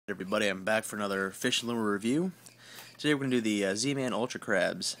Everybody, I'm back for another fish and lure review. Today we're going to do the Zman Ultra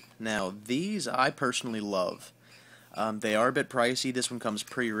Crabs. Now, these I personally love. They are a bit pricey. This one comes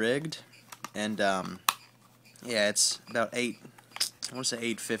pre-rigged, and yeah, it's about I want to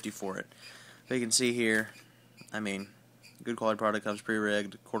say $8.50 for it. But you can see here, I mean, good quality product, comes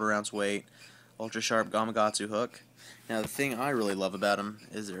pre-rigged, quarter-ounce weight, ultra sharp Gamakatsu hook. Now, the thing I really love about them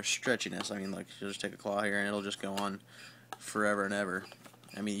is their stretchiness. I mean, like, you'll just take a claw here and it'll just go on forever and ever.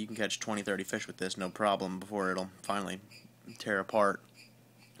 I mean, you can catch 20, 30 fish with this, no problem, before it'll finally tear apart.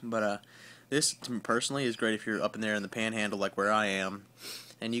 But this, to me personally, is great if you're up in there in the panhandle like where I am,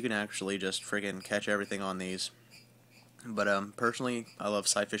 and you can actually just friggin' catch everything on these. But personally, I love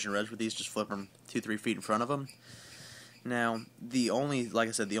sight fishing reds with these. Just flip them 2-3 feet in front of them. Now, like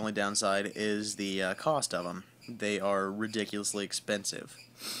I said, the only downside is the cost of them. They are ridiculously expensive.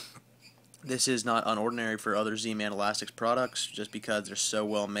 This is not unordinary for other Z-Man Elastics products, just because they're so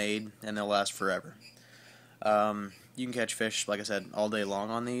well made and they'll last forever. You can catch fish, like I said, all day long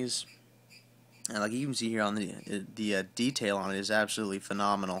on these, and like you can see here on the detail on it is absolutely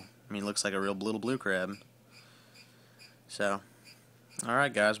phenomenal. I mean, it looks like a real little blue crab. So, all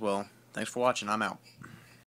right, guys. Well, thanks for watching. I'm out.